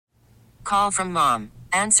Call from mom.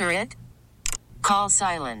 Answer it. Call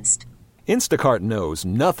silenced. Instacart knows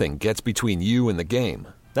nothing gets between you and the game.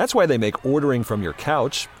 That's why they make ordering from your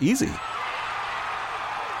couch easy.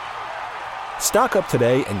 Stock up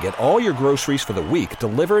today and get all your groceries for the week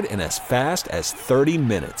delivered in as fast as 30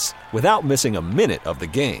 minutes without missing a minute of the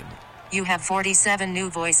game. You have 47 new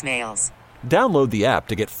voicemails. Download the app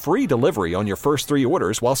to get free delivery on your first 3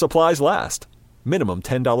 orders while supplies last. Minimum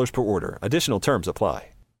 $10 per order. Additional terms apply.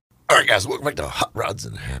 All right, guys, welcome back to Hot Rods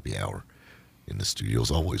and Happy Hour. In the studio, as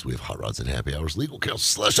always, we have Hot Rods and Happy Hour's legal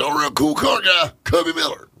counsel / all-around cool car guy, Cubby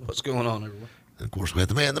Miller. What's going on, everyone? And, of course, we have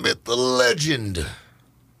the man, the myth, the legend,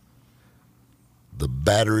 the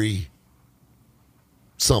battery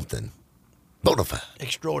something. Bonafide.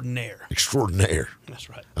 Extraordinaire. That's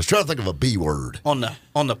right. I was trying to think of a B word. On the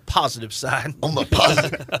positive side. On the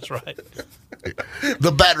positive. That's right.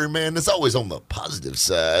 The battery man that's always on the positive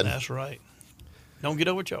side. That's right. Don't get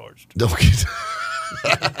overcharged. Don't get...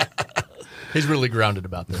 He's really grounded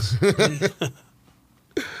about this. The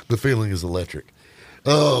feeling is electric.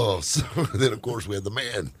 Oh, so then, of course, we have the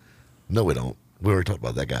man. No, we don't. We already talked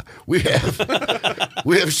about that guy. We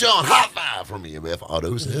have Sean Hot Five from EMF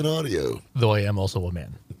Autos and Audio. Though I am also a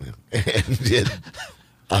man. And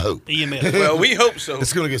I hope. EMF. Well, we hope so.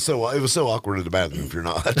 It's going to get so... It was so awkward in the bathroom if you're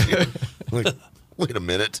not. Like, wait a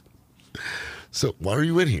minute. So, why are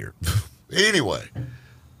you in here? Anyway,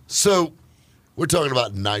 so we're talking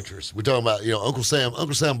about nitrous. We're talking about, Uncle Sam.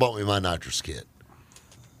 Uncle Sam bought me my nitrous kit.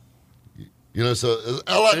 So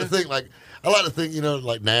I like to think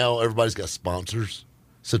like now everybody's got sponsors.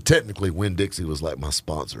 So technically, Winn-Dixie was like my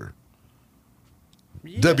sponsor.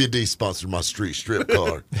 Yeah. WD sponsored my street strip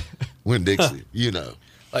car. Winn-Dixie,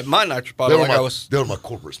 Like my nitrous bottle, they were my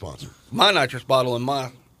corporate sponsor. My nitrous bottle in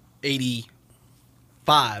my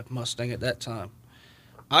 85 Mustang at that time,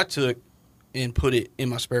 I took and put it in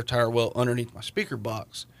my spare tire well underneath my speaker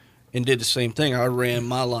box and did the same thing. I ran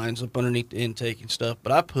my lines up underneath the intake and stuff,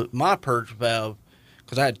 but I put my purge valve,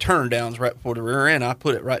 because I had turn downs right before the rear end, I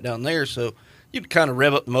put it right down there so you'd kind of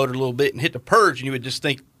rev up the motor a little bit and hit the purge and you would just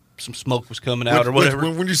think some smoke was coming out or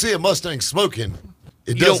whatever. When you see a Mustang smoking,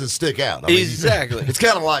 it doesn't stick out. Exactly. It's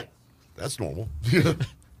kind of like, that's normal.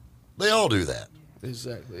 They all do that.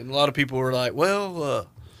 Exactly. And a lot of people were like, well,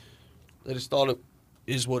 they just thought it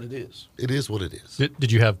is what it is. It is what it is.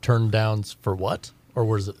 Did you have turn downs for what? Or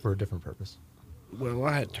was it for a different purpose? Well,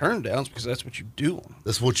 I had turn downs because that's what you do on them.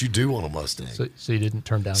 That's what you do on a Mustang. So you didn't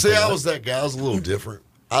turn down? See, I was that guy. I was a little different.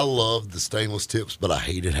 I loved the stainless tips, but I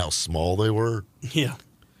hated how small they were. Yeah.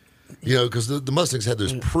 Because the Mustangs had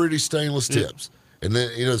those pretty stainless tips. And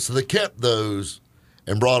then, so they kept those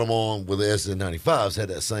and brought them on with the SN95s, had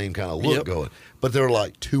that same kind of look going. But they were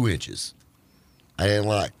like 2 inches. I didn't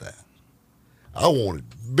like that. I wanted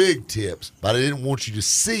big tips, but I didn't want you to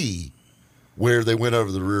see where they went over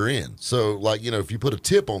the rear end. So, if you put a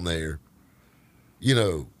tip on there,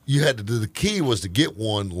 you had to do, the key was to get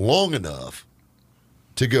one long enough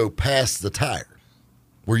to go past the tire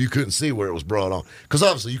where you couldn't see where it was brought on. Because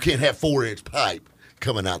obviously you can't have 4-inch pipe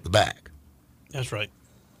coming out the back. That's right.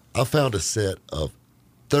 I found a set of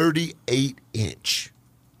 38-inch.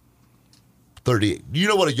 38. You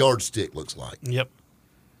know what a yardstick looks like? Yep.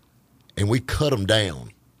 And we cut them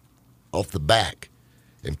down off the back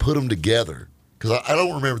and put them together. Because I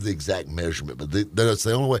don't remember the exact measurement, but that's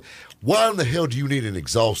the only way. Why in the hell do you need an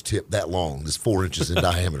exhaust tip that long, that's 4 inches in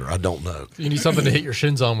diameter? I don't know. You need something to hit your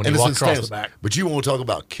shins on when you walk across the back. But you want to talk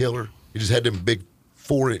about killer? You just had them big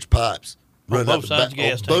 4-inch pipes. On both sides of the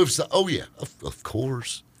gas tank. Both sides. Oh, yeah, of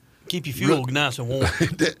course. Keep your fuel nice and warm.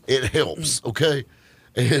 It helps, okay?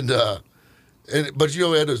 But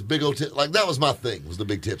we had those big old tips. Like, that was my thing, was the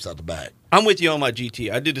big tips out the back. I'm with you on my GT.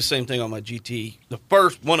 I did the same thing on my GT. The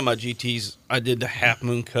first one of my GTs, I did the half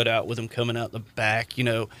moon cutout with them coming out the back,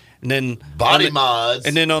 and then body mods.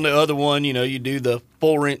 And then on the other one, you do the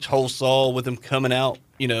 4-inch hole saw with them coming out,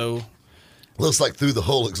 Looks like through the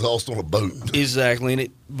whole exhaust on a boat. Exactly,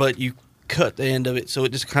 but you cut the end of it, so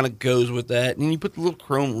it just kind of goes with that. And you put the little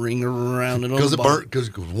chrome ring around it.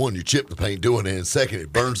 Because one, you chip the paint doing it, and second,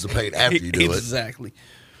 it burns the paint after you do it. Exactly.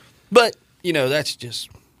 But that's just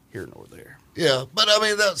here nor there. Yeah, but I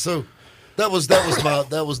mean that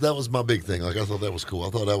was my big thing. Like, I thought that was cool. I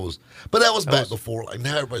thought that was back before. Like,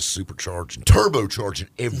 now everybody's supercharging, turbocharging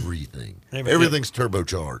everything. Everything's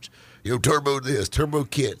turbocharged. Turbo this, turbo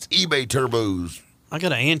kits, eBay turbos. I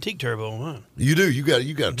got an antique turbo on mine. You do. You got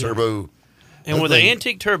a turbo. And with an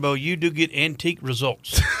antique turbo, you do get antique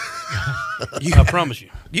results. I promise you.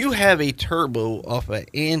 You have a turbo off an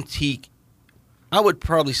antique I would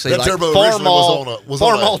probably say That like turbo Farm originally was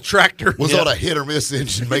All tractor. Was on a hit or miss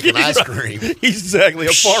engine making ice cream. Exactly,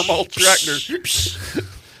 a Farm All tractor.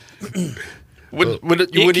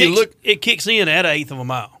 It kicks in at 1/8 of a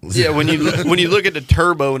mile. Yeah, when you look at the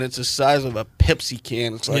turbo and it's the size of a Pepsi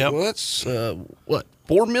can, it's like, Yep. well, that's what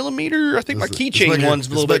 4 millimeter. I think my keychain one's a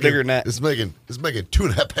little bit bigger than that. It's making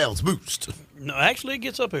 2.5 pounds boost. No, actually, it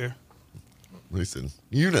gets up here. Listen,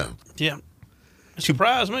 you know. Yeah, it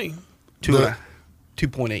surprised me.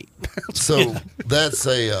 2.8. So that's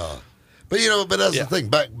a, but that's Yeah. the thing.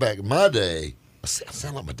 Back in my day, I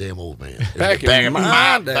sound like my damn old man. Back in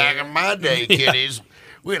my day. Back in my day, kiddies,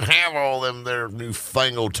 we didn't have all them their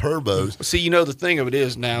newfangled turbos. See, the thing of it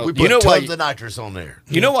is now, We put why tons of nitrous on there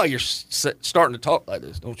you know why you're starting to talk like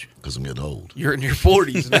this, don't you? because I'm getting old. You're in your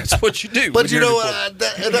 40s, and that's what you do. But when you you're in know your what?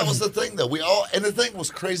 That was the thing, though. And the thing was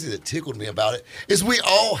crazy that tickled me about it is we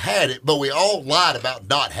all had it, but we all lied about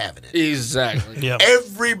not having it. 40s. Exactly. Yeah,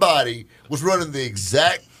 Everybody was running the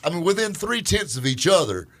exact, within 0.3 of each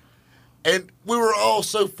other. And we were all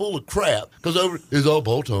so full of crap because it's all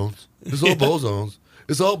bolt-ons. It's all bolt-ons.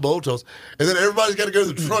 It's all bolt-ons. And then everybody's got to go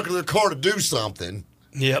to the trunk of their car to do something.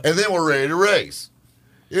 Yep. And then we're ready to race.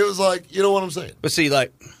 It was like, you know what I'm saying? But see,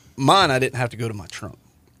 like mine, I didn't have to go to my trunk.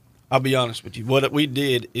 I'll be honest with you. What we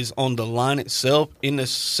did is on the line itself, in the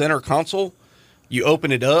center console, you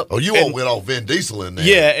open it up. Oh, you all went all Vin Diesel in there.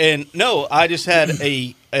 Yeah, and no, I just had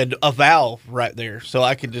a valve right there, so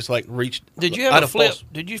I could just like reach. Did you have a flip?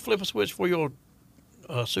 Did you flip a switch for your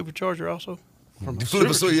supercharger also? You flip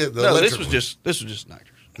a switch, yeah, the No, this electric was one. just nitrous.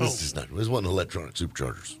 This is not. This wasn't electronic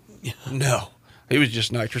superchargers. No, it was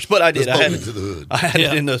just nitrous. But I did. Let's I had poke into the hood. I had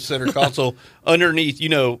Yeah. it in the center console underneath.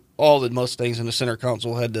 All the Mustangs in the center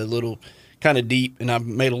console had the little kind of deep, and I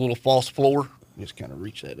made a little false floor. Just kind of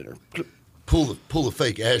reach that in there. Pull the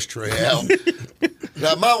fake ashtray out.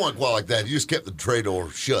 Now mine wasn't quite like that. You just kept the tray door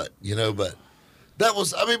shut, But that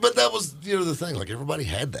was, the thing. Like everybody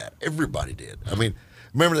had that. Everybody did.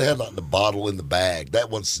 Remember they had like the bottle in the bag. That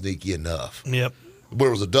wasn't sneaky enough. Yep. Where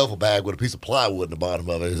it was a duffel bag with a piece of plywood in the bottom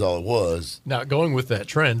of it is all it was. Now, going with that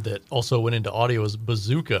trend that also went into audio is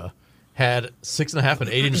Bazooka had 6.5 and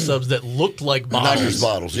 8-inch subs that looked like bottles. Nitrous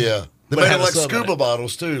bottles, yeah. They But made had them a like sub in scuba it.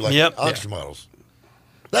 bottles too, like Yep. oxygen bottles.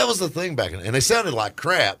 That was the thing back then. And they sounded like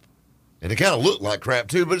crap. And they kind of looked like crap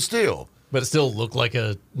too, but still. But it still looked like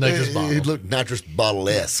a nitrous bottle. It looked nitrous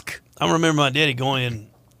bottle-esque. I remember my daddy going in.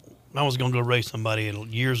 I was going to go race somebody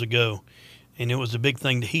years ago, and it was a big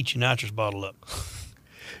thing to heat your nitrous bottle up.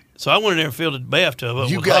 So I went in there and filled the bathtub up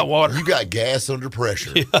with hot water. You got gas under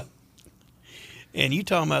pressure. And you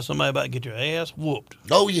talking about somebody about to get your ass whooped.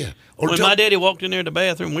 Oh, yeah. When my daddy walked in there to the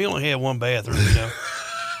bathroom, we only had one bathroom,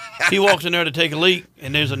 He walked in there to take a leak,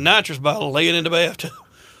 and there's a nitrous bottle laying in the bathtub.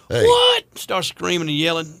 Hey. What? Starts screaming and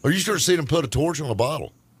yelling. Or you should have seen them put a torch on a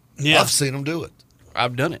bottle. Yeah. I've seen them do it.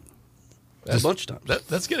 I've done it a bunch of times.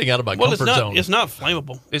 That's getting out of my Well, comfort zone. it's not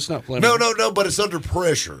flammable. It's not flammable. No, but it's under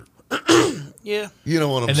pressure. Yeah. You know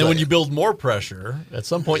what I'm and saying? then when you build more pressure, at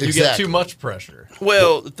some point you get Exactly. too much pressure.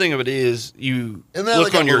 Well, the thing of it is, you and now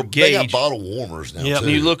look on your They got gauge. bottle warmers now, Yep.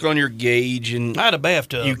 too. You look on your gauge, and I had a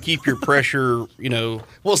bathtub. you keep your pressure.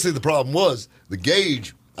 Well, see, the problem was the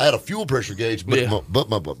gauge. I had a fuel pressure gauge, but, Yeah.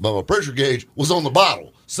 my pressure gauge was on the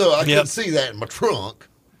bottle, so I Yep. couldn't see that in my trunk.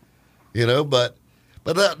 But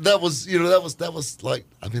that was like,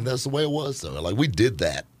 that's the way it was. Though, like we did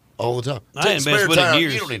that all the time. I hadn't Spare messed with it in tire,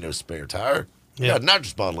 years. You don't need no spare tire. You Yeah. got a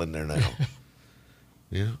nitrous bottle in there now.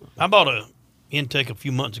 Yeah, I bought a intake a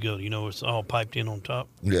few months ago. It's all piped in on top.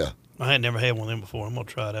 yeah. I had never had one of them before. I'm gonna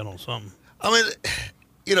try that on something.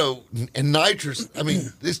 And nitrous.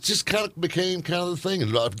 It's just kind of became kind of the thing,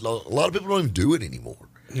 and a lot of people don't even do it anymore.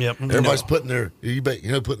 Yep. Everybody's putting their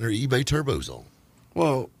eBay, putting their eBay turbos on.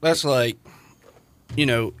 Well, that's like,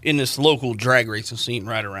 in this local drag racing scene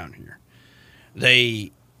right around here,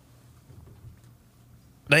 they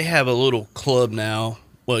have a little club now.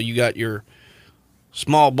 Well, you got your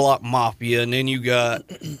small block mafia, and then you got,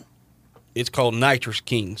 it's called Nitrous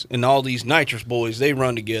Kings, and all these nitrous boys, they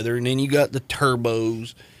run together, and then you got the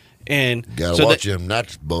turbos, and Gotta so watch them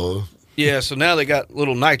nitrous boy. yeah, so now they got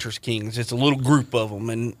little Nitrous Kings. It's a little group of them,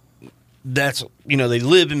 and that's, they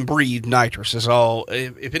live and breathe nitrous. It's all,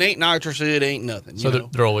 if it ain't nitrous, it ain't nothing. So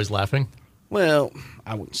they're always laughing. Well,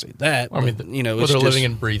 I wouldn't say that. I mean, but, well, it's they're just, living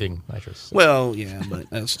and breathing nitrous. Well, yeah, but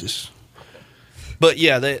that's just. But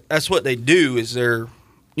yeah, that's what they do. Is they're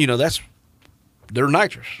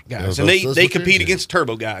nitrous guys, Yeah, and that's they what they compete do. against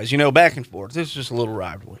turbo guys. Back and forth. It's just a little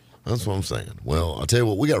rivalry. That's what I'm saying. Well, I'll tell you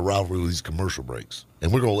what, we got a rivalry with these commercial breaks,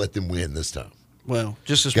 and we're going to let them win this time. Well,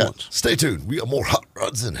 just this Got- once, Stay tuned. We got more Hot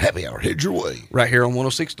Rods and Happy Hour. Head your way. right here on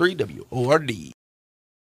 106.3 WORD.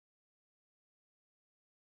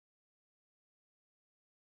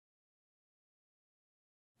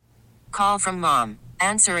 Call from mom.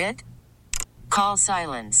 Answer it. Call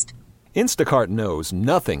silenced. Instacart knows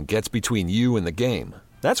nothing gets between you and the game.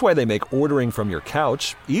 That's why they make ordering from your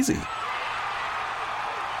couch easy.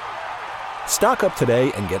 Stock up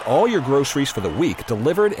today and get all your groceries for the week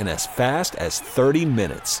delivered in as fast as 30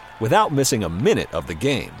 minutes without missing a minute of the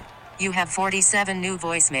game. You have 47 new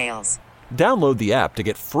voicemails. Download the app to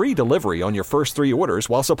get free delivery on your first 3 orders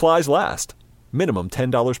while supplies last. Minimum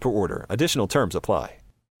 $10 per order. Additional terms apply.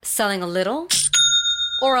 Selling a little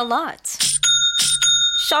or a lot?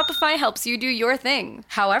 Shopify helps you do your thing,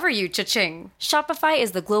 however you cha-ching. Shopify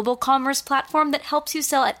is the global commerce platform that helps you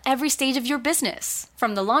sell at every stage of your business.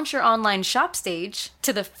 From the launch your online shop stage,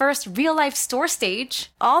 to the first real-life store stage,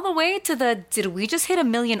 all the way to the did we just hit 1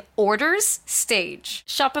 million orders stage.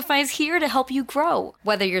 Shopify's here to help you grow.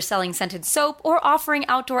 Whether you're selling scented soap or offering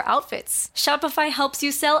outdoor outfits, Shopify helps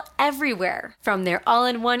you sell everywhere. From their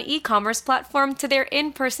all-in-one e-commerce platform to their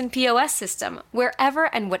in-person POS system, wherever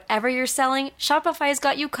and whatever you're selling, Shopify's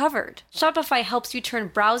got you covered. Shopify helps you turn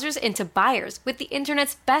browsers into buyers with the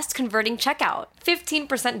internet's best converting checkout.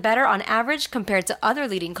 15% better on average compared to other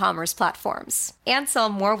leading commerce platforms. And sell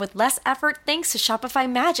more with less effort thanks to Shopify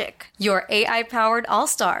Magic, your AI-powered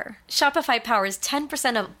all-star. Shopify powers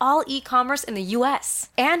 10% of all e-commerce in the US.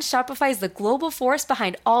 And Shopify is the global force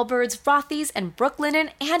behind Allbirds, Rothy's, and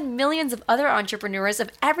Brooklinen, and millions of other entrepreneurs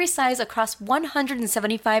of every size across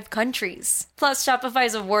 175 countries. Plus,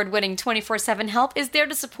 Shopify's award-winning 24/7 help is there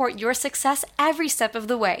to support your success every step of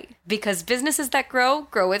the way. Because businesses that grow,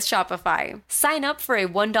 grow with Shopify. Sign up for a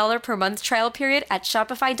 $1 per month trial period at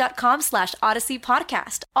shopify.com/Odyssey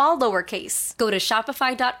Podcast, all lowercase. Go to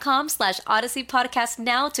shopify.com/Odyssey Podcast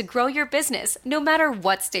now to grow your business, no matter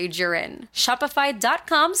what stage you're in.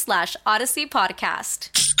 Shopify.com/Odyssey Podcast.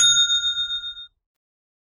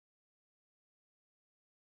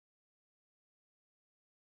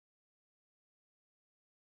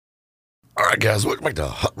 All right, guys, welcome back to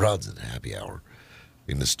Hot Rods and Happy Hour.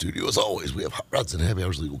 In the studio, as always, we have Hot Rods and Happy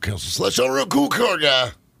Hour's legal counsel / real cool car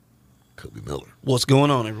guy, Kobe Miller. What's going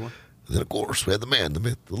on, everyone? And then, of course, we have the man, the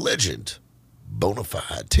myth, the legend,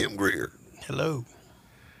 Bonafide Tim Greer. Hello.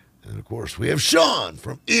 And, of course, we have Sean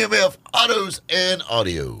from EMF Autos and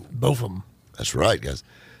Audio. Both of them. That's right, guys.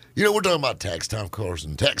 You know, we're talking about tax time cars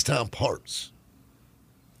and tax time parts.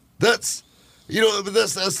 That's, you know,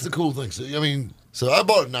 that's the cool thing. So, I mean, so I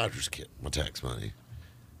bought a nitrous kit, my tax money.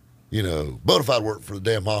 You know, Bonafide worked for the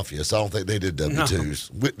damn mafia, so I don't think they did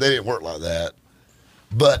W-2s. No. They didn't work like that.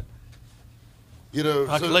 But, you know.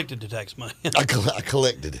 I collected the tax money. I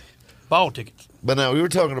collected it. Ball tickets. But now, we were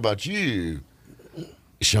talking about you,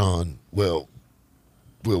 Sean. Well,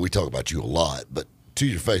 we talk about you a lot, but to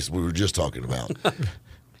your face, we were just talking about.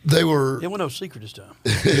 They were. It wasn't no secret this time.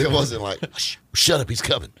 It wasn't like, shut up, he's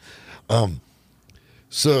coming.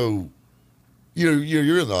 So, you know,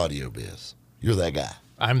 you're in the audio biz. You're that guy.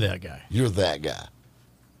 I'm that guy. You're that guy.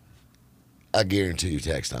 I guarantee you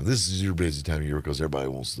tax time. This is your busy time of year because everybody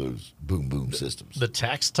wants those boom boom systems. The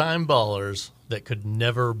tax time ballers that could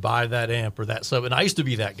never buy that amp or that sub. And I used to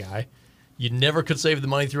be that guy. You never could save the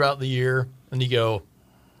money throughout the year. And you go,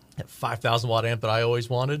 that 5,000 watt amp that I always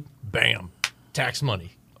wanted, bam, tax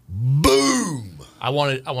money. Boom! I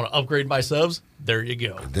want to upgrade my subs. There you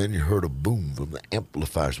go. And then you heard a boom from the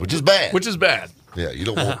amplifiers, which is bad. Yeah, you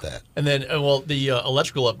don't want that. And then, the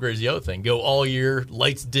electrical upgrade is the other thing. Go all year,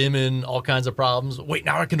 lights dimming, all kinds of problems. Wait,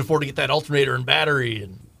 now I can afford to get that alternator and battery.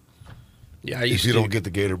 And yeah, if you don't get the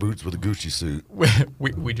Gator boots with a Gucci suit.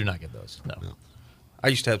 We do not get those, no. I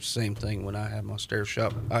used to have the same thing when I had my stair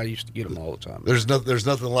shop. I used to get them all the time. There's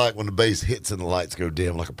nothing like when the bass hits and the lights go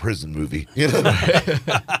dim like a prison movie. You know?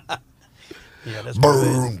 Yeah, that's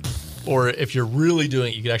boom. Or if you're really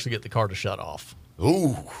doing it, you could actually get the car to shut off.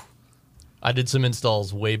 Ooh. I did some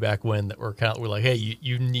installs way back when that were we're like, hey,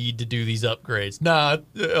 you need to do these upgrades. Nah,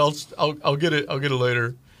 I'll get it. I'll get it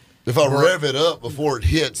later. If I rev it up before it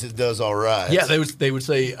hits, it does all right. Yeah, they would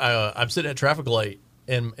say I'm sitting at a traffic light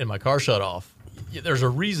and my car shut off. There's a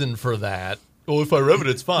reason for that. Well, if I rev it,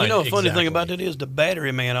 it's fine. You know, the funny thing about that is the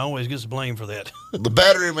battery man always gets blamed for that. The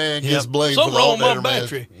battery man gets blamed for the alternator man.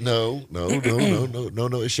 Battery. No,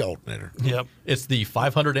 it's your alternator. Yep. It's the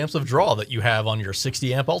 500 amps of draw that you have on your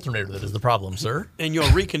 60 amp alternator that is the problem, sir. And your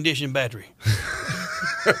reconditioned battery.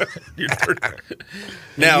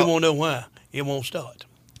 Now you won't know why. It won't start.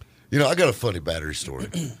 You know, I got a funny battery story.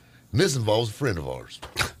 And this involves a friend of ours,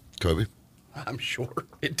 Kobe. I'm sure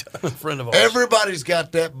it does. A friend of ours. Everybody's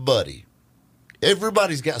got that buddy.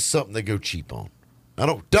 Everybody's got something they go cheap on.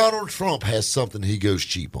 Donald Trump has something he goes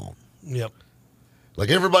cheap on. Yep. Like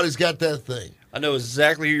everybody's got that thing. I know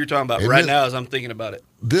exactly who you're talking about And right now as I'm thinking about it.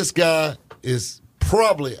 This guy is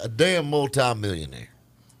probably a damn multi-millionaire.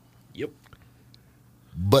 Yep.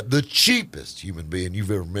 But the cheapest human being you've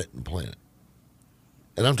ever met on the planet.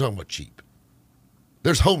 And I'm talking about cheap.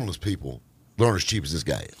 There's homeless people that aren't as cheap as this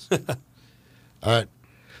guy is. All right.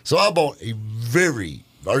 So I bought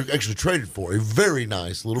actually traded for a very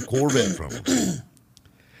nice little Corvette from him.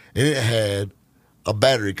 And it had a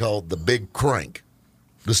battery called the Big Crank,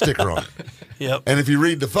 the sticker on it. Yep. And if you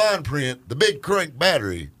read the fine print, the Big Crank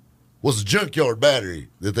battery was a junkyard battery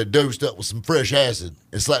that they dosed up with some fresh acid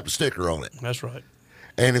and slapped a sticker on it. That's right.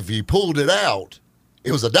 And if you pulled it out,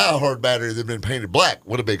 it was a die-hard battery that had been painted black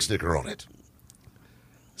with a big sticker on it.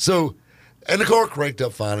 So, and the car cranked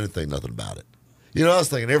up fine and didn't think nothing about it. You know, I was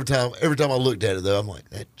thinking every time I looked at it, though, I'm like,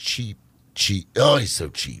 that cheap. Oh, he's so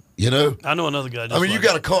cheap, you know? I know another guy. I mean, you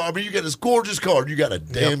got a car. I mean, you got this gorgeous car. And you got a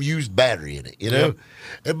damn used battery in it, you know?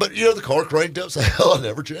 Yep. But, you know, the car cranked up. So, hell, I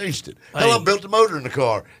never changed it. Hell, I built the motor in the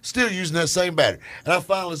car, still using that same battery. And I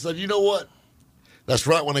finally said, you know what? That's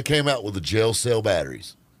right when they came out with the gel cell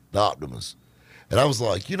batteries, the Optimus. And I was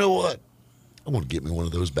like, you know what? I want to get me one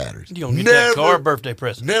of those batteries. You gonna get that car birthday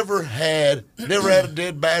present? Never had a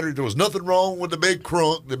dead battery. There was nothing wrong with the Big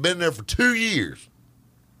Crunk. They've been there for 2 years.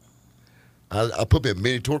 I put me a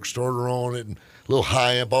mini torque starter on it and a little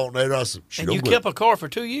high amp alternator. I said, and you kept a car for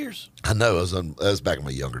 2 years? I know. I was back in my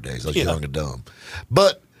younger days. I was young and dumb.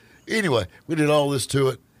 But anyway, we did all this to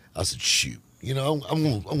it. I said, shoot, you know,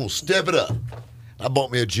 I'm gonna step it up. I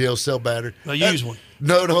bought me a gel cell battery. A used one?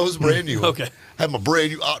 No, it was a brand new one. Okay. Had my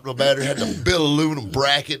brand new Optima battery. Had the bill aluminum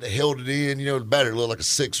bracket that held it in. You know, the battery looked like a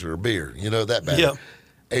sixer of beer. You know, that battery. Yeah.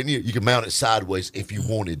 And you can mount it sideways if you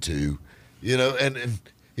wanted to. You know, and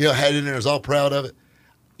you know, had it in there. I was all proud of it.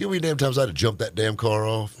 You know how many damn times I had to jump that damn car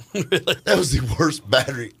off? Really? That was the worst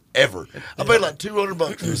battery ever. I paid like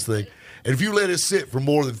 $200 for this thing. And if you let it sit for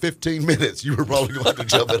more than 15 minutes, you were probably going to have to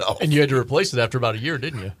jump it off. And you had to replace it after about a year,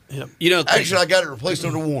 didn't you? Yep. You know, Actually, I got it replaced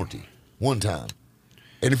under warranty one time.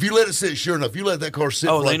 And if you let it sit, sure enough, you let that car sit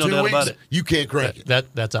for like no 2 doubt weeks, about it. you can't crank it.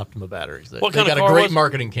 That's Optima batteries. They What kind got of a car great was it?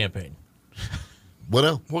 marketing campaign.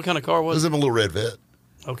 Well, What kind of car it was was it? in a little red vet.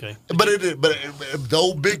 Okay. But the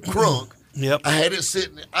old Big Crunk, Yep. I had it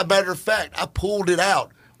sitting. As a matter of fact, I pulled it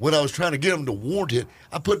out when I was trying to get them to warranty it.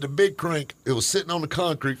 I put the Big Crank, it was sitting on the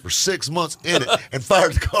concrete for 6 months in it, and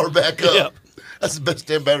fired the car back up. Yep. That's the best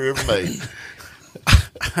damn battery ever made.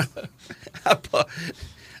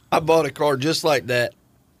 I bought a car just like that,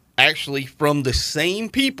 actually from the same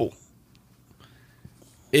people.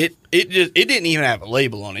 It didn't even have a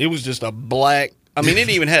label on it. It was just a black. I mean, it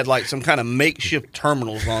even had like some kind of makeshift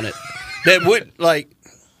terminals on it that would like.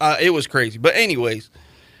 It was crazy. But anyways,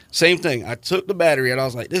 same thing. I took the battery and I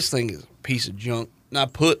was like, this thing is a piece of junk. And I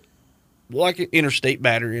put like an interstate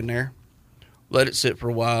battery in there, let it sit for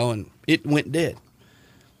a while, and it went dead.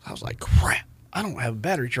 I was like, crap, I don't have a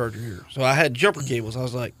battery charger here. So I had jumper cables. I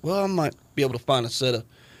was like, well, I might be able to find a set of.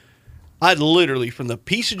 I literally, from the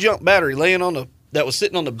piece of junk battery laying on that was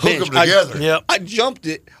sitting on the bench. Hook them together. I jumped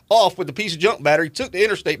it off with the piece of junk battery, took the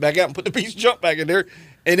interstate back out and put the piece of junk back in there,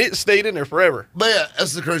 and it stayed in there forever. But yeah,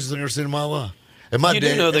 that's the craziest thing I've ever seen in my life. And my You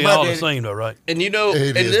dad, do know and they my all the daddy- same, though, right? And you know, It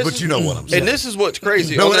and is, this but you know what I'm saying. And this is what's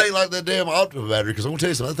crazy. No, On it that- ain't like that damn Optima battery, because I'm going to tell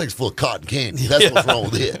you something. That thing's full of cotton candy. That's what's wrong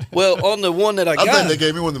with it. well, on the one that I I think got, they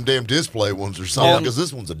gave me one of them damn display ones or something, because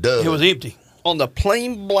this one's a dud. It was empty. on the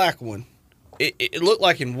plain black one, it looked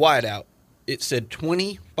like in whiteout, it said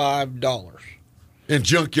 $25 in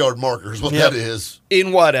junkyard markers, what Yep. that is. in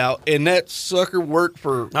whiteout, and that sucker worked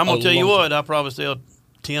for. I'm gonna a tell you long what. I probably sell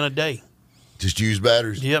 10 a day. Just used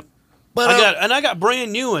batteries. Yep. But I got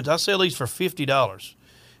brand new ones. I sell these for $50,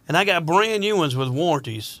 and I got brand new ones with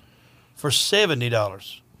warranties for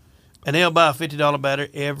 $70. And they'll buy a $50 battery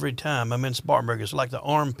every time. I'm in Spartanburg. It's like the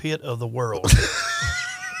armpit of the world.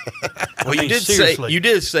 Well, you did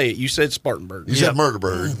seriously. say it. You said Spartanburg. You said murder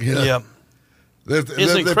bird. You know? Yep.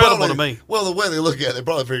 It's incredible to me. Well, the way they look at it, they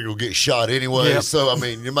probably figure you'll get shot anyway. Yep. So, I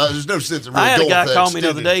mean, there's no sense in really I had a going guy for that call me the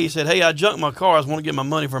other extended- day. He said, "Hey, I junked my car. I just want to get my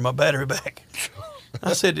money for my battery back."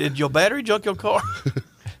 I said, "Did your battery junk your car?"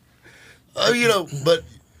 Oh, but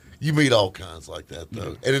you meet all kinds like that,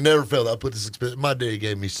 though. And it never failed. I put this expense. My daddy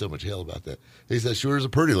gave me so much hell about that. He said, sure is a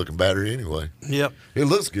pretty looking battery anyway. Yep. It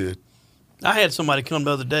looks good. I had somebody come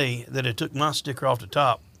the other day that had took my sticker off the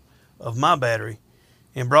top of my battery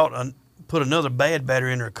and put another bad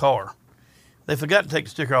battery in their car. They forgot to take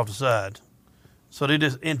the sticker off the side, so they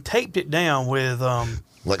just taped it down with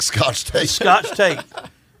Like Scotch tape. Scotch tape,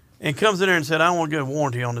 and comes in there and said, "I want to get a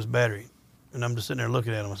warranty on this battery." And I'm just sitting there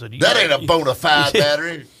looking at him. I said, That ain't a bona fide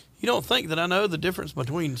battery. You don't think that I know the difference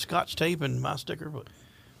between Scotch tape and my sticker, but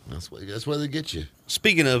That's why they get you.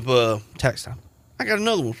 Speaking of tax time, I got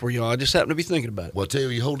another one for y'all. I just happened to be thinking about it. Well, I tell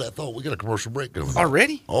you hold that thought. We got a commercial break coming.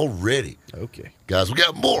 Already? Already. Okay. Guys, we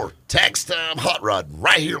got more Tax Time Hot Rodding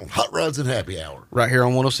right here on Hot Rods and Happy Hour. Right here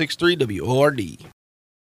on 106.3 WORD.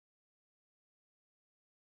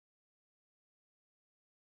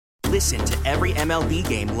 Listen to every MLB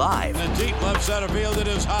game live. In the deep left center field, it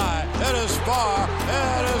is high, it is far,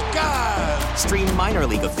 it is gone. Stream minor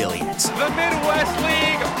league affiliates. The Midwest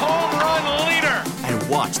League home run leader. And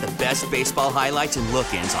watch the best baseball highlights and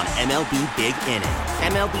look-ins on MLB Big Inning.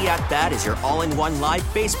 MLB At Bat is your all-in-one live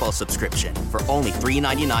baseball subscription for only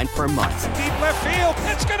 $3.99 per month. Deep left field,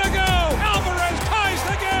 it's gonna go. Alvarez ties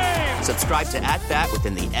the game. Subscribe to At Bat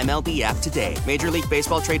within the MLB app today. Major League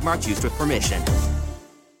Baseball trademarks used with permission.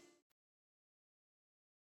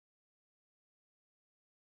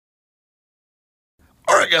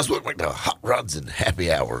 All right, guys, welcome back to Hot Rods and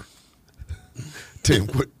Happy Hour. Tim,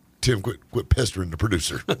 quit pestering the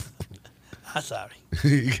producer. I'm sorry.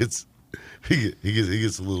 he gets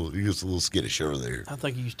a little skittish over there. I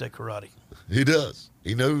think he used to take karate. He does.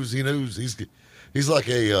 He knows. He's like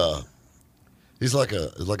a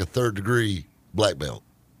third degree black belt,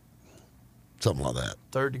 something like that.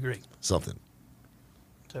 Third degree. Something.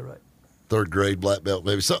 Is that right? Third grade black belt,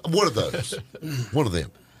 maybe. One of those. One of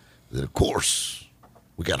them. Then of course,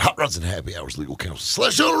 we got Hot Rods and Happy Hours legal counsel /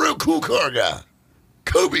 on a real cool car guy,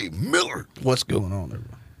 Kobe Miller. What's going on,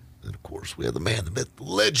 everyone? And of course, we have the man, the myth, the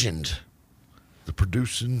legend, the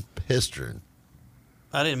producing pestering.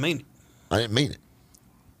 I didn't mean it. I didn't mean it.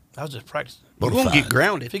 I was just practicing. You won't get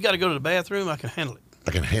grounded. If you got to go to the bathroom, I can handle it.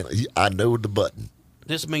 I can handle it. I know the button.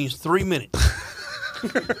 This means 3 minutes,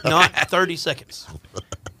 not 30 seconds.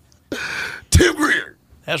 Tim Greer.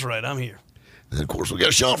 That's right. I'm here. And of course, we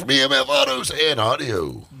got Sean from EMF Autos and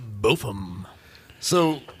Audio. Both of them.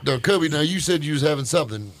 So, now, Kobe, you said you was having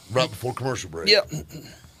something right before commercial break. Yep.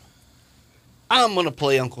 I'm going to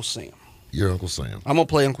play Uncle Sam. You're Uncle Sam. I'm going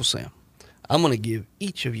to play Uncle Sam. I'm going to give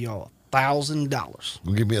each of y'all $1,000.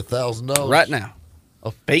 You give me $1,000? Right now.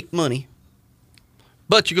 Of fake money.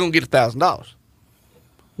 But you're going to get $1,000.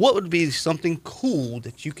 What would be something cool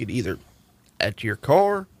that you could either add to your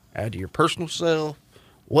car, add to your personal self,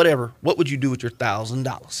 whatever? What would you do with your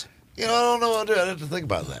 $1,000? I don't know what to do. I'd have to think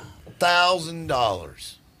about that.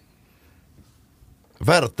 $1,000. If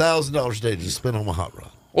I had $1,000 a day to spend on my hot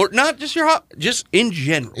rod. Or not just your hot, just in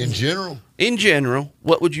general. In general? In general,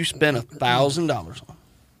 what would you spend $1,000 on?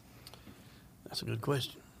 That's a good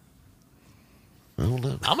question. I don't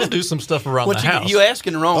know. I'm going to do some stuff around the house. You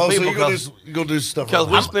asking the wrong people. So you're going to do stuff because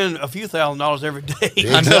around we the spend a few $1,000s every day.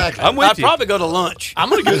 Exactly. I'm with I'd you. probably go to lunch. I'm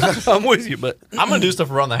going to go. I'm with you, but I'm going to do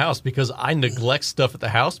stuff around the house because I neglect stuff at the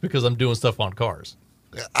house because I'm doing stuff on cars.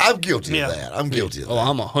 I'm guilty Yeah. of that. I'm guilty of that. oh,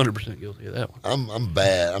 I'm 100% guilty of that one. I'm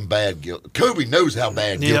bad. I'm bad guilty. Kobe knows how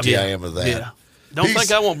bad guilty I am of that. Yeah. Don't He's-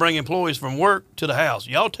 think I won't bring employees from work to the house.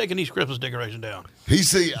 Y'all taking these Christmas decorations down.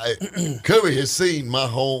 Kobe has seen my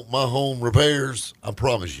home repairs. I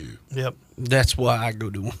promise you. Yep. That's why I go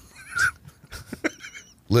do them.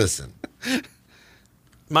 Listen,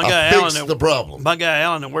 My guy I fixed Alan, the problem. My guy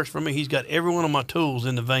Alan that works for me, he's got every one of my tools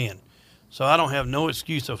in the van, so I don't have no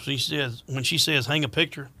excuse. So when she says hang a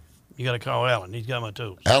picture, you got to call Alan. He's got my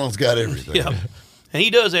tools. Alan's got everything. Yeah, and he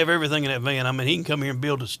does have everything in that van. I mean, he can come here and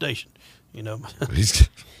build a station, But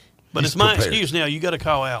But it's my prepared. excuse now. You got to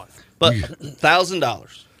call Alan. But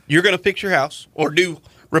 $1,000, you're going to fix your house or do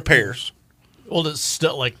repairs. Well, it's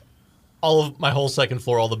still like all of my whole second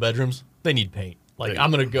floor, all the bedrooms, they need paint. Like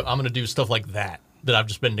I'm gonna do stuff like that I've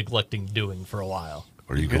just been neglecting doing for a while.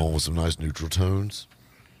 Are you going with some nice neutral tones?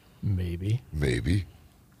 Maybe. Maybe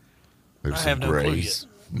I some have no clue grays.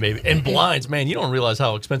 yet. Maybe. And blinds, man, you don't realize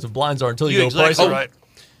how expensive blinds are until you You're go price exactly them. right.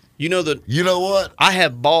 You know that You know what? I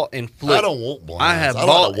have bought and flipped. I don't want blinds. I have like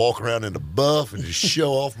bought. to walk around in the buff and just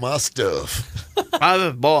show off my stuff. I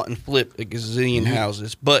have bought and flipped a gazillion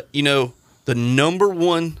houses, but the number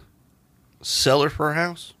one seller for a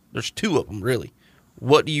house. There's two of them really.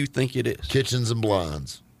 What do you think it is? Kitchens and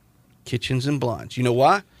blinds. Kitchens and blinds. You know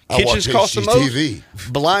why? I Kitchens watch cost the HGTV.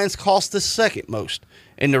 most. Blinds cost the second most.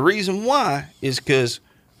 And the reason why is because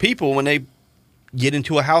people, when they get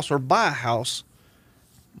into a house or buy a house,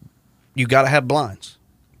 you got to have blinds.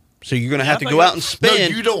 So you're going to have to go out and No,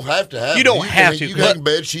 spend. you don't have to have. You them. don't have to, You but- hang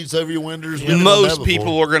bed sheets over your windows. Most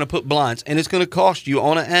people are going to put blinds, and it's going to cost you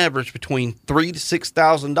on an average between $3,000 to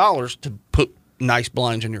 $6,000 to put nice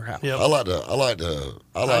blinds in your house. Yep. I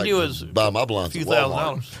like knew it to was buy my A blinds few at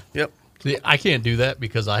Walmart. $1,000s. Yep. See, I can't do that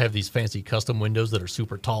because I have these fancy custom windows that are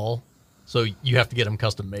super tall. So you have to get them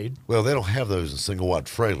custom made. Well, they don't have those in single wide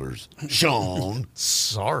trailers. Sean.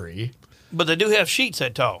 Sorry. But they do have sheets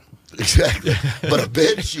that tall. Exactly. But a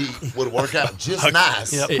bed sheet would work out just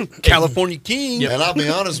nice. California King. And I'll be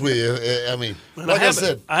honest with you, I mean, like I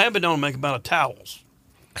said, I have been known to make about a towels.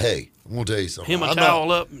 hey, I'm going to tell you something. Him a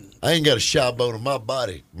towel up. I ain't got a shy bone in my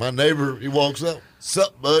body. My neighbor, he walks up,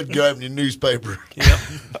 sup, bud, grabbing your newspaper. Yep.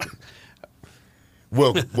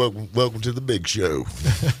 welcome to the big show.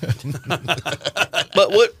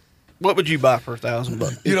 But what would you buy for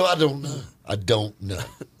 $1,000? You know, I don't know.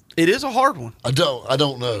 It is a hard one. I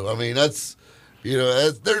don't know. I mean, that's, you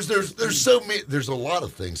know, there's so many, there's a lot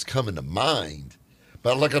of things coming to mind,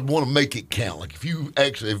 but like I'd want to make it count. Like if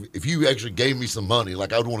you actually gave me some money,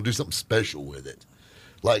 like I would want to do something special with it,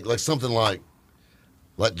 like something like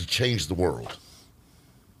to change the world.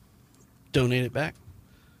 Donate it back.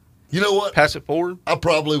 You know what? Pass it forward. I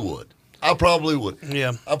probably would.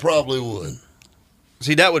 Yeah. I probably would.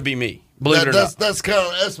 See, that would be me. Believe it or not.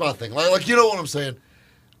 That's my thing. Like you know what I'm saying?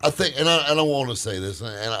 I think, and I don't want to say this,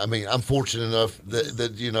 and I mean, I'm fortunate enough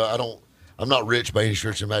that you know, I'm not rich by any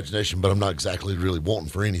stretch of imagination, but I'm not exactly really wanting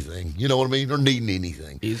for anything. You know what I mean? Or needing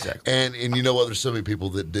anything. Exactly. And you know what? There's so many people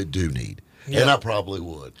that do need. Yeah. And I probably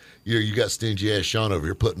would. You got stingy ass Sean over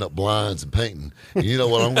here putting up blinds and painting. And you know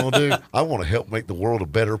what I'm going to do? I want to help make the world a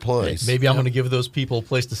better place. Maybe I'm going to give those people a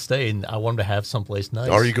place to stay, and I want them to have someplace nice.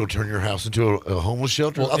 Are you going to turn your house into a homeless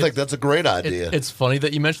shelter? Well, I think that's a great idea. It's funny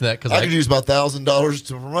that you mentioned that because I could use my $1,000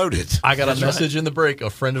 to promote it. I got a message in the break.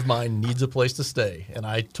 A friend of mine needs a place to stay, and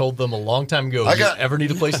I told them a long time ago. You ever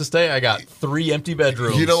need a place to stay? I got 3 empty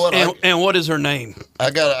bedrooms. You know what? And what is her name?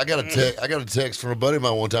 I got a text from a buddy of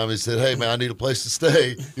mine one time. He said, "Hey man, I need a place to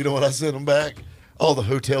stay." You know what I sent him back? All the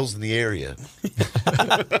hotels in the area.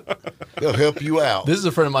 They'll help you out. This is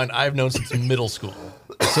a friend of mine I've known since middle school,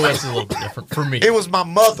 so that's a little bit different for me. It was my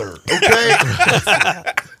mother. Okay.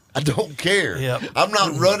 I don't care. Yep. I'm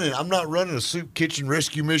not running a soup kitchen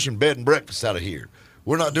rescue mission bed and breakfast out of here.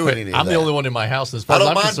 We're not doing any of that. I'm the only one in my house as far I as don't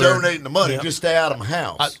I'm mind concerned. donating the money. Just stay out of my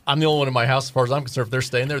house. I'm the only one in my house as far as I'm concerned. If they're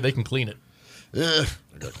staying there, they can clean it. Yeah,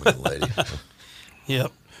 I got a clean lady.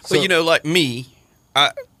 Yep. But you know, like me,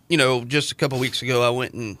 just a couple weeks ago, I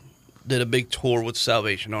went and did a big tour with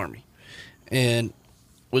Salvation Army, and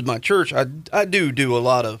with my church, I do a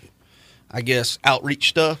lot of, I guess, outreach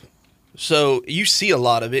stuff. So you see a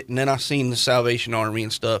lot of it, and then I've seen the Salvation Army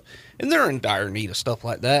and stuff, and they're in dire need of stuff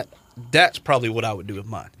like that. That's probably what I would do with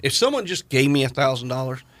mine. If someone just gave me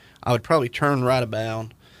 $1,000, I would probably turn right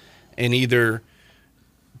about and either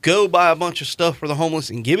go buy a bunch of stuff for the homeless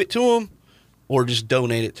and give it to them, or just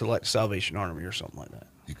donate it to like the Salvation Army or something like that.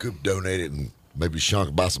 You could donate it and maybe Sean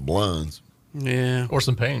could buy some blinds. Yeah. Or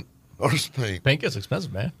some paint. Or some paint. Paint gets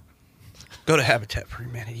expensive, man. Go to Habitat for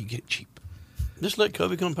Humanity. You get it cheap. Just let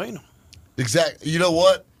Kobe come paint them. Exactly. You know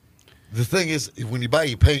what? The thing is, when you buy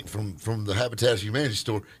your paint from the Habitat for Humanity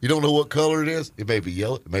store, you don't know what color it is. It may be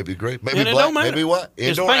yellow, it may be gray, maybe And it black, don't matter. maybe white.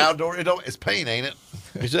 It's Indoor, paint. outdoor, it's paint, ain't it?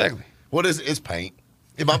 Exactly. What is it? It's paint.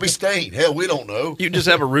 It might be stained. Hell, we don't know. You just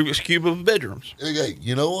have a Rubik's Cube of bedrooms. Hey,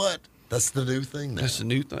 you know what? That's the new thing now. That's the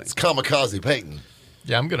new thing. It's kamikaze painting.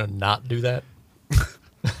 Yeah, I'm going to not do that.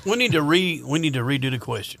 We need to redo the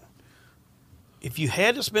question. If you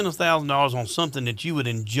had to spend $1,000 on something that you would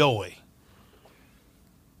enjoy,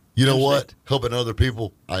 You know what? Helping other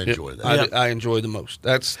people, I enjoy that. Yeah. I enjoy the most.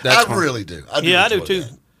 That's I fun. really do. I do enjoy too.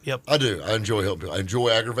 that. Yep. I do. I enjoy helping. I enjoy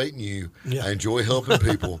aggravating you. Yeah. I enjoy helping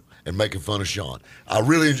people and making fun of Sean. I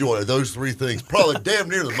really enjoy those 3 things. Probably damn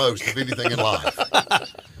near the most of anything in life.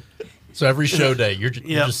 So every show day, you're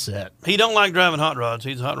just set. He don't like driving hot rods.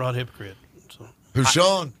 He's a hot rod hypocrite. So. Who's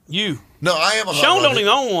Sean? You. No, I am a hot Sean rod. don't even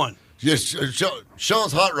own one. Yes,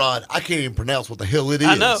 Sean's hot rod. I can't even pronounce what the hell it is.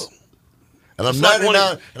 I know. And I'm It's like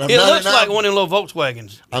 99. And I'm it looks 99 like one of them little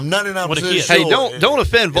Volkswagens. I'm 99% With a kid. sure. Hey, don't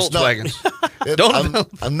offend It's not-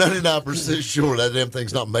 Volkswagens. I'm 99% sure that damn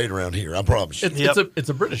thing's not made around here. I promise you. It's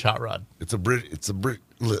a British hot rod. It's a Brit.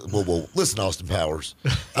 Well, listen, Austin Powers.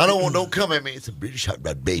 Don't come at me. It's a British hot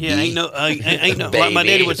rod, baby. Yeah, ain't no, like my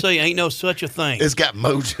daddy would say, ain't no such a thing. It's got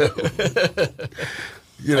mojo.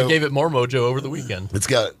 I gave it more mojo over the weekend. It's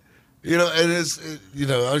got, and it's,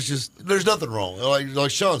 I was just, there's nothing wrong.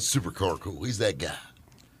 Like Sean's supercar cool. He's that guy.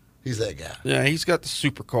 Yeah, he's got the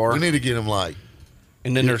supercar. We need to get him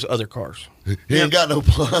and then there's other cars. He ain't got no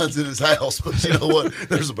blinds in his house, but you know what?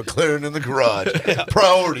 There's a McLaren in the garage.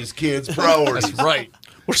 Priorities, kids, priorities. That's right.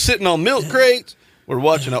 We're sitting on milk crates. We're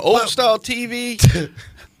watching an old style TV.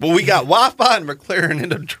 Well, we got Wi-Fi and McLaren in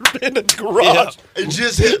the garage. It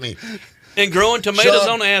just hit me. And growing tomatoes Sean,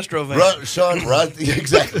 on the Astro van. Right, Sean,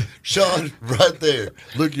 exactly. Sean, right there.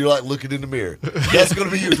 Look, you're like looking in the mirror. That's going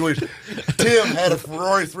to be your tweet. Tim had a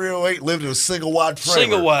Ferrari 308, lived in a single wide frame.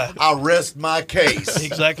 Single wide. I rest my case.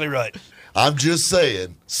 Exactly right. I'm just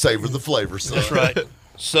saying, savor the flavor, son. That's right.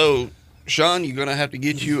 So, Sean, you're going to have to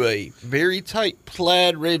get you a very tight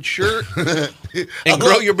plaid red shirt and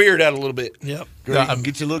grow your beard out a little bit. Yep.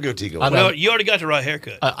 Get your little goatee going. Well, you already got the right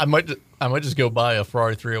haircut. I might just go buy a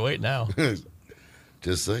Ferrari 308 now.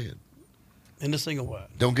 Just saying. In the single wide.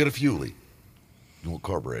 Don't get a Fuelie. You want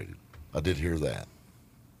carbureted. I did hear that.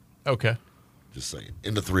 Okay. Just saying.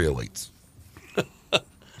 In the 308s.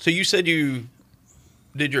 So you said you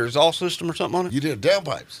did your exhaust system or something on it? You did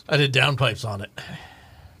downpipes. I did downpipes on it.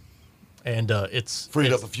 And it's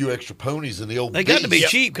freed up a few extra ponies in the old They got to be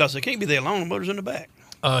beast. cheap because they can't be there long. The motor's in the back.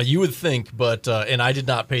 You would think, but and I did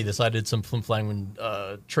not pay this. I did some flim-flam when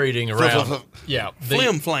trading around. Yeah,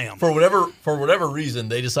 Flim-flam. For whatever reason,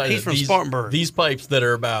 they decided He's from these, Spartanburg. These pipes that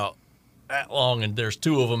are about that long, and there's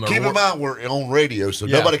two of them. Keep in mind we're on radio, so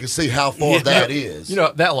nobody can see how far that is. You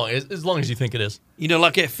know, that long, as long as you think it is. You know,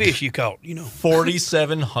 like that fish you caught. You know,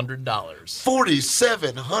 $4,700.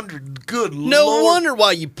 $4,700. Good No Lord. wonder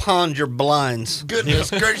why you pawned your blinds.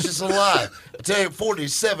 Goodness gracious alive. I tell you,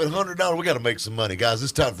 $4,700. We got to make some money, guys.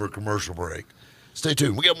 It's time for a commercial break. Stay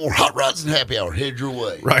tuned. We got more Hot Rods and Happy Hour head your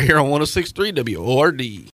way. Right here on 106.3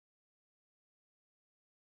 WORD.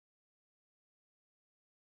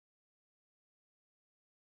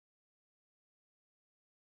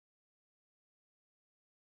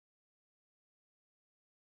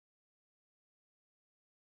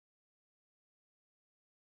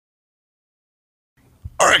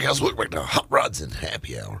 All right, guys, welcome back to Hot Rods and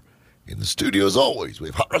Happy Hour. In the studio, as always, we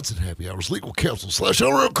have Hot Rods and Happy Hour's legal counsel /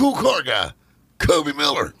 all around cool car guy, Kobe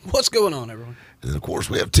Miller. What's going on, everyone? And then, of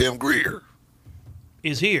course, we have Tim Greer.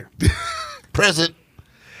 is here. Present.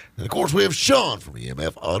 And, of course, we have Sean from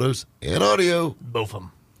EMF Autos and Audio. Both of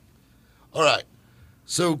them. All right.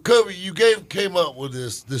 So, Kobe, you came up with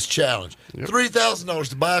this challenge. Yep. $3,000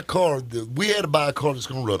 to buy a car. We had to buy a car that's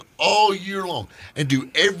going to run all year long and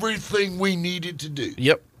do everything we needed to do.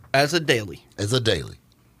 Yep. As a daily.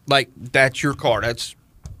 Like, that's your car. That's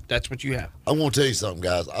what you have. I want to tell you something,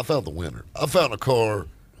 guys. I found the winner. I found a car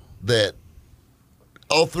that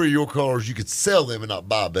all three of your cars, you could sell them and not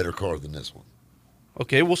buy a better car than this one.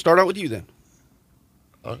 Okay, we'll start out with you then.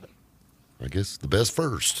 I guess the best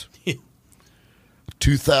first.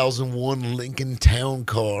 2001 Lincoln Town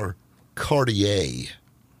Car Cartier.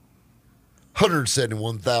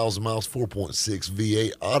 171,000 miles, 4.6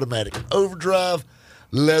 V8, automatic overdrive,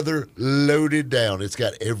 leather loaded down. It's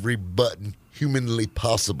got every button humanly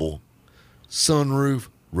possible. Sunroof,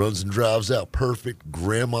 runs and drives out perfect,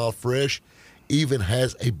 grandma fresh, even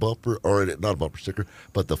has a bumper, or not a bumper sticker,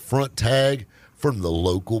 but the front tag from the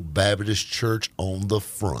local Baptist church on the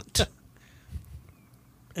front.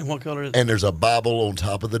 And what color is it? And there's a Bible on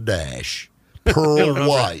top of the dash. Pearl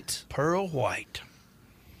white. Pearl white.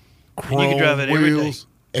 Chrome and you can drive it wheels,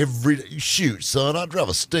 every day. Shoot, son, I drive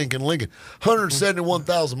a stinking Lincoln.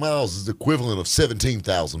 171,000 miles is the equivalent of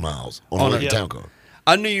 17,000 miles on a Lincoln Town Car.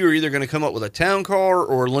 I knew you were either going to come up with a town car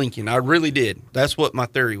or a Lincoln. I really did. That's what my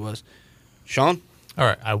theory was. Sean? All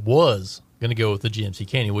right, I was going to go with the GMC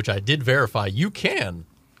Canyon, which I did verify you can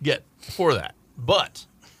get for that. But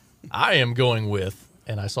I am going with,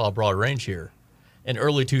 and I saw a broad range here, an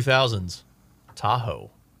early 2000s Tahoe.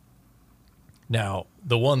 Now,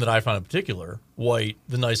 the one that I found in particular, white,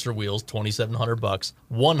 the nicer wheels, $2,700,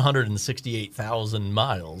 168,000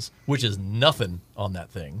 miles, which is nothing on that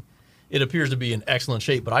thing. It appears to be in excellent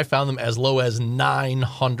shape, but I found them as low as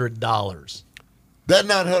 $900. That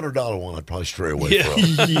 $900 one I'd probably stray away from.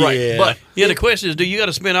 Right. But the question is, do you got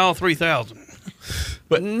to spend all $3,000?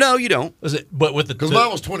 But no, you don't. But with the because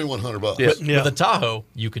mine was $2,100. Yeah. With the Tahoe,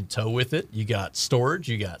 you can tow with it. You got storage.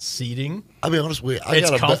 You got seating. I'll be honest with you.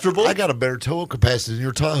 It's comfortable. I got a better towing capacity than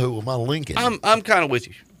your Tahoe with my Lincoln. I'm kind of with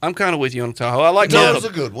you. I'm kind of with you on the Tahoe. I like both Tahoe's of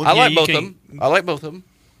them. a good one. I like both of them. I like both of them.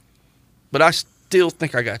 But I still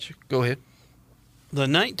think I got you. Go ahead. The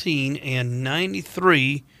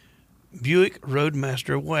 1993 Buick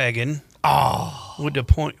Roadmaster wagon with the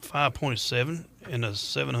 5.7 and a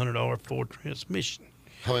 $700 Ford transmission.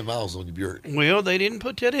 How many miles on your Buick? Well, they didn't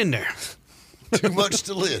put that in there. Too much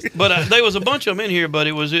to list. But there was a bunch of them in here, but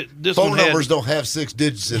it was this phone one had, numbers don't have 6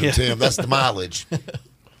 digits in them, Tim. That's the mileage.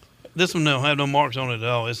 This one don't have no marks on it at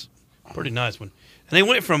all. It's a pretty nice one. And they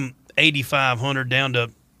went from 8,500 down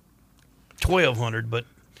to 1,200, but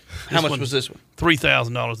how much was this one?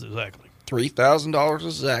 $3,000 exactly. $3,000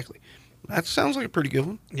 exactly. That sounds like a pretty good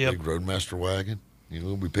one. Yep. Big Roadmaster wagon. You know,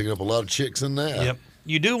 we'll be picking up a lot of chicks in that. Yep.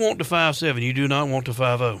 You do want the 5.7. You do not want the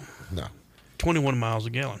 5.0. No. 21 miles a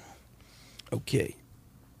gallon. Okay.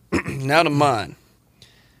 Now to mine.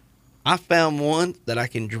 I found one that I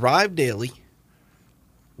can drive daily,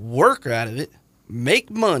 work out of it, make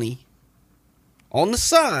money, on the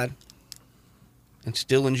side and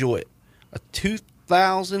still enjoy it. A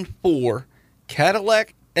 2004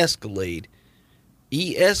 Cadillac Escalade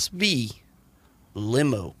ESV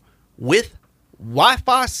limo with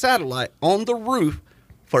Wi-Fi satellite on the roof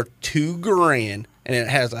for $2,000, and it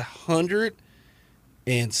has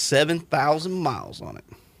 107,000 miles on it.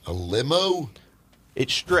 A limo?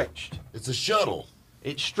 It's stretched. It's a shuttle.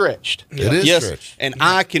 It's stretched. It is stretched. And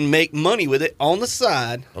I can make money with it on the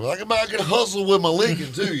side. I can hustle with my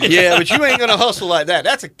Lincoln, too. Yeah, but you ain't going to hustle like that.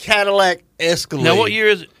 That's a Cadillac Escalade. Now, what year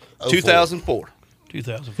is it? 2004.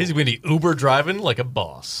 2004. He's going to be Uber driving like a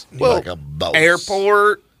boss. Well, like a boss.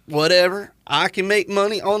 Airport, whatever. I can make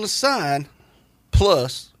money on the side,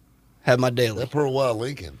 plus have my daily. That Pearl Wild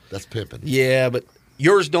Lincoln, that's pimping. Yeah, but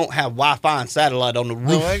yours don't have Wi-Fi and satellite on the roof.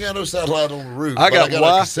 No, I ain't got no satellite on the roof. I got a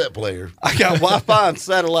cassette player. I got Wi-Fi and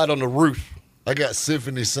satellite on the roof. I got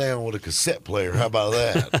symphony sound with a cassette player. How about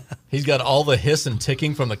that? He's got all the hiss and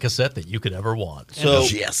ticking from the cassette that you could ever want. So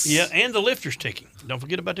yes. Yeah, and the lifter's ticking. Don't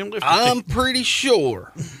forget about them lifters. I'm pretty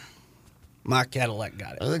sure my Cadillac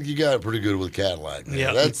got it. I think you got it pretty good with Cadillac. Man.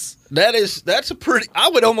 Yeah. That's a pretty. I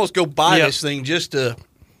would almost go buy this thing just to.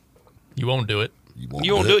 You won't do it. You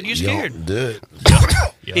won't do it. You're scared. Don't do it.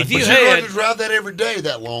 Yeah. If you But had, you're going to drive that every day,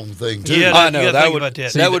 that long thing, too. yeah, I you know gotta that think would. about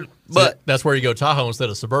that. That would. But that's where you go Tahoe instead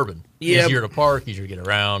of Suburban. Yeah. Easier to park, easier to get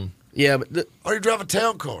around. yeah, but Or you drive a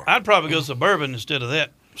town car. I'd probably go Suburban instead of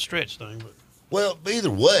that stretch thing. But Well,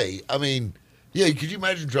 either way, I mean, yeah, could you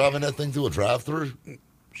imagine driving that thing through a drive-through?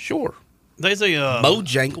 sure. they say,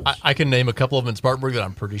 Bojangles. I can name a couple of them in Spartanburg that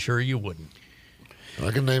I'm pretty sure you wouldn't.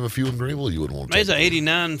 I can name a few in Greenville you wouldn't want to there's take. an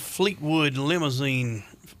 '89 Fleetwood limousine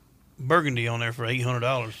Burgundy on there for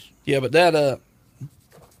 $800. Yeah, but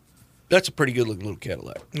that's a pretty good looking little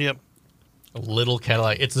Cadillac. Yep. A little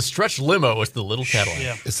Cadillac. It's the stretch limo. It's the little Cadillac.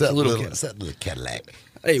 Yeah. It's that little little Cadillac.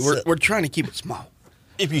 Hey, So- we're trying to keep it small.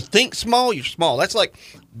 If you think small, you're small. That's like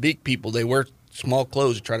big people. They wear small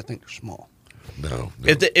clothes and try to think they're small. No.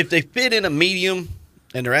 If they fit in a medium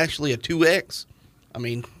and they're actually a 2X, I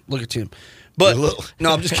mean, look at Tim. But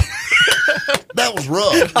no, I'm just kidding. That was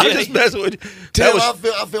rough. I'm just messing with you. Tim, That was,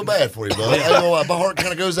 I feel bad for you, bud. I ain't gonna lie, my heart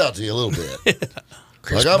kind of goes out to you a little bit.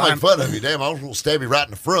 Like, I'll make fun of you. Damn, I was going to stab you right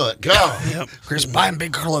in the front. God. Yep. Chris buying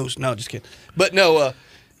big clothes. No, just kidding. But no,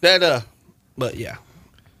 but yeah.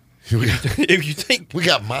 If you think We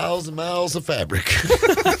got miles and miles of fabric.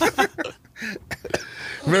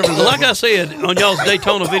 Remember that? Like I said, on y'all's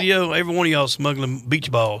Daytona video, every one of y'all smuggling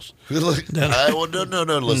beach balls. Look, no,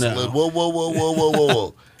 listen. No.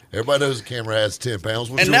 Whoa. Everybody knows the camera has 10 pounds.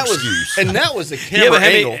 What's your excuse? that was a Yeah, camera but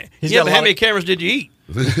angle. how many cameras did you eat?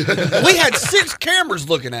 We had 6 cameras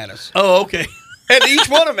looking at us, Oh, okay. and each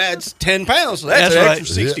one of them adds 10 pounds. So that's, That's an right.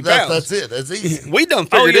 extra 60 Yeah, pounds. that's it. That's easy. We done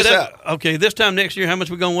figured this out. Okay, this time next year, how much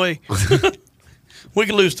we gonna weigh? We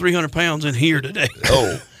could lose 300 pounds in here today.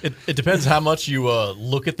 Oh, It depends how much you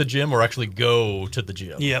look at the gym or actually go to the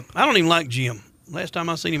gym. Yeah, I don't even like Jim. Last time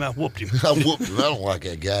I seen him, I whooped him. I whooped him. I don't like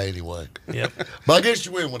that guy anyway. Yep. But I guess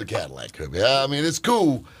you win with a Cadillac, Kobe. I mean, it's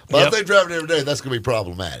cool. But Yep. if they drive it every day, that's going to be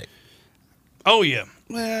problematic. Oh yeah.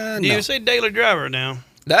 Well, Do no. you say daily driver now?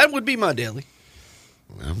 That would be my daily.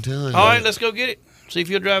 I'm telling you. All right, let's go get it. See if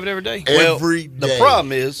you'll drive it every day. Every The day.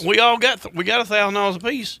 problem is, We all got $1,000 a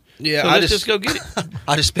piece. Yeah, so I let's just- just go get it.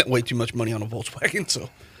 I just spent way too much money on a Volkswagen, so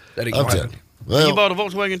that ain't I'm gonna telling happen. you. Well, You bought a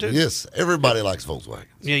Volkswagen too? yes, everybody likes Volkswagen.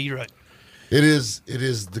 Yeah, you're right. It is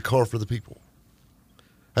the car for the people.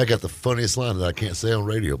 I got the funniest line that I can't say on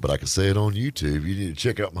radio, but I can say it on YouTube. You need to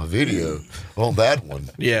check out my video on that one.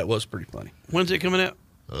 Yeah, it was pretty funny. When's it coming out?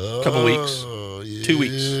 Couple weeks. Yeah, 2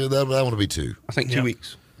 weeks. That one will be 2. I think 2 Yeah.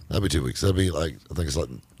 weeks. That'll be 2 weeks. That'll be like, I think it's like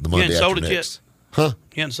the You Monday hadn't after sold it yet? next. Huh?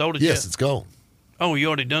 You hadn't sold it Yes, yet? it's gone. Oh, you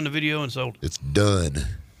already done the video and sold it. It's done.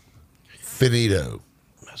 Finito.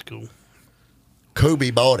 That's cool.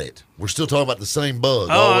 Kobe bought it. We're still talking about the same bug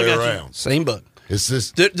Oh, all I the way got you. around. Same bug. It's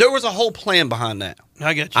just There was a whole plan behind that.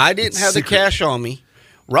 I got you. I didn't It's have secret. the cash on me.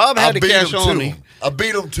 Rob I had the beat cash him on to me, him. I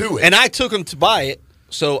beat him to it. and I took him to buy it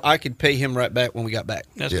so I could pay him right back when we got back.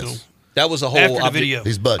 That's Yes. cool. That was a whole After the object- video.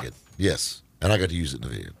 He's bugging. Yes. And I got to use it in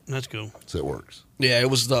the video. That's cool. So it works. Yeah, it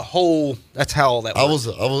was the whole. That's how all that I worked.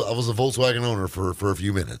 was a Volkswagen owner for a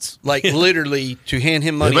few minutes. Like literally to hand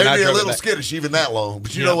him It money. may and I be a drove it little back. skittish even that long,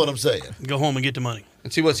 but you Yeah. know what I'm saying. Go home and get the money.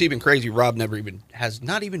 And see what's even crazy? Rob has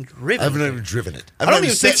not even driven. I haven't it. even driven it. I don't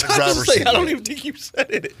even sat think. in the I was driver's gonna say, seat I don't yet. even think you said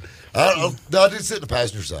it. I did sit in the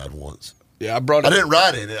passenger side once. Yeah, I brought it. I didn't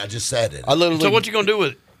ride in it. I just sat in it. I literally. So what you gonna do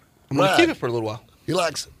with it? I'm gonna Ride. keep it for a little while. He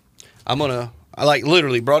likes it. I like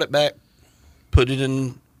literally brought it back, put it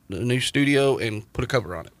in the new studio, and put a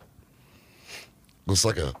cover on it. Looks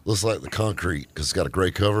like the concrete because it's got a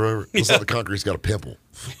gray cover over it. Looks like the concrete's got a pimple.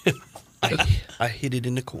 I hit it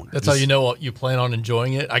in the corner. That's how you know what you plan on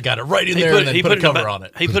enjoying it. I got it right in there and then put a cover on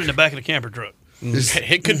it. He put it in the back of the camper truck.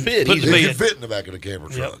 It could fit. Put It the can bed. fit in the back of the camper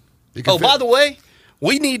truck. Oh, by the way,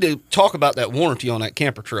 we need to talk about that warranty on that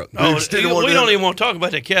camper truck. Oh, we don't even want to talk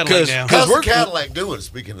about that Cadillac now. How's the Cadillac doing,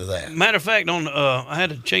 speaking of that? Matter of fact, I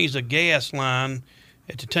had to change the gas line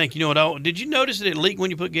at the tank. You know what? Did you notice that it leaked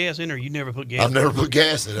when you put gas in, or you never put gas I've never put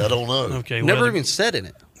gas in it. I don't know. Okay. Never even set in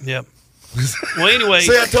it. Yep. Well, anyway,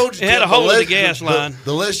 See, I told you, it had a hole in the gas line.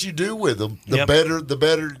 The less you do with them, the Yep. better. The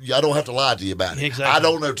better. I don't have to lie to you about it. Exactly. I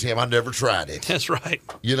don't know, Tim. I never tried it. That's right.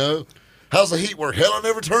 You know, how's the heat work? Hell, I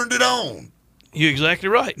never turned it on. You're exactly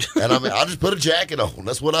right. And I mean, I just put a jacket on.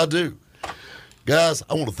 That's what I do. Guys,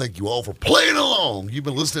 I want to thank you all for playing along. You've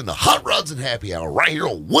been listening to Hot Rods and Happy Hour right here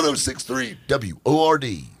on 106.3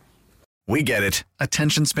 WORD. We get it.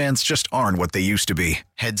 Attention spans just aren't what they used to be.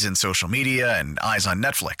 Heads in social media and eyes on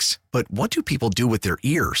Netflix. But what do people do with their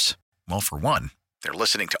ears? Well, for one, they're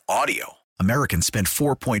listening to audio. Americans spend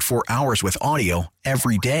 4.4 hours with audio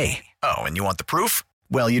every day. Oh, and you want the proof?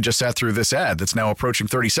 Well, you just sat through this ad that's now approaching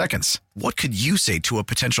 30 seconds. What could you say to a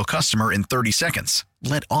potential customer in 30 seconds?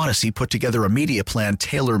 Let Odyssey put together a media plan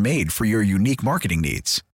tailor-made for your unique marketing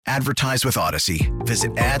needs. Advertise with Odyssey.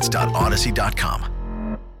 Visit ads.odyssey.com.